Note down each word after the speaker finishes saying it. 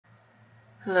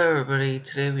Hello everybody,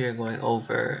 today we are going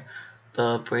over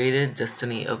the Braided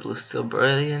Destiny of Bluesteel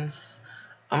Brilliance.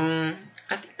 I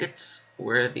think it's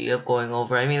worthy of going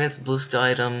over. I mean, it's a Bluesteel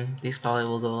item, these probably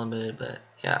will go limited, but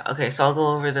yeah. Okay, so I'll go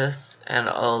over this and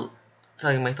I'll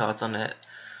tell you my thoughts on it.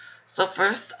 So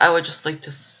first, I would just like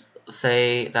to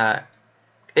say that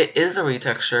it is a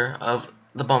retexture of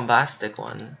the bombastic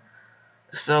one.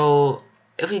 So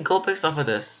if we go based off of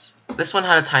this one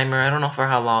had a timer, I don't know for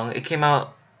how long. It came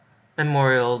out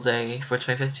Memorial Day for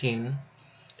 2015.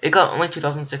 It got only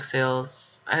 2006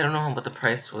 sales. I don't know what the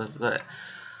price was, but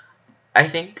I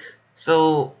think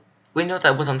so. We know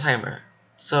that was on timer,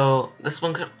 so this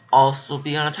one could also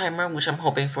be on a timer, which I'm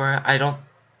hoping for.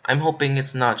 I'm hoping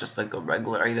it's not just like a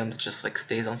regular item that just like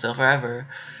stays on sale forever,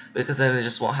 because then it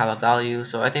just won't have a value.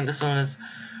 So I think this one is.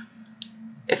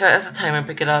 If it has a timer,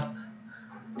 pick it up.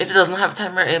 If it doesn't have a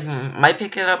timer, it might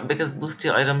pick it up because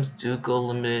Bluesteel items do go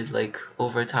limited like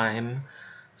over time.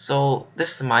 So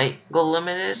this might go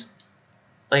limited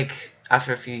like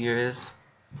after a few years.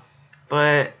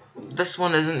 But this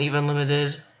one isn't even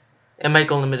limited. It might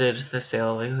go limited to the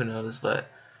sale, like who knows, but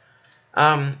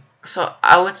so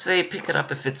I would say pick it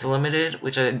up if it's limited,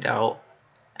 which I doubt,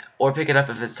 or pick it up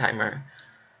if it's timer.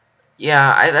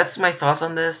 Yeah, that's my thoughts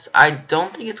on this. I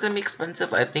don't think it's gonna be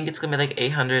expensive. I think it's gonna be like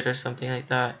 800 or something like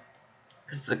that.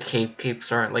 Cause the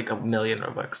capes aren't like $1,000,000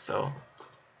 Robux, so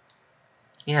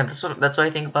yeah, that's what I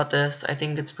think about this. I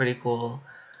think it's pretty cool.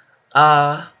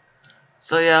 Uh,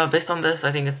 so yeah, based on this,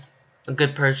 I think it's a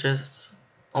good purchase.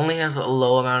 Only has a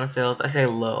low amount of sales. I say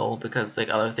low because like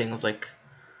other things like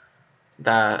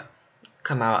that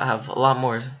come out have a lot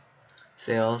more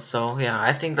sales. So yeah,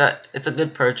 I think that it's a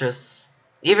good purchase.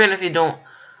 Even if you don't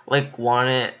like want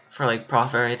it for like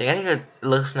profit or anything, I think it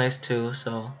looks nice too.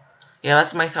 So yeah,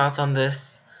 that's my thoughts on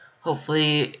this.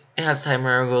 Hopefully it has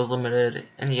timer or goes limited.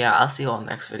 And yeah, I'll see you all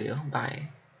next video. Bye.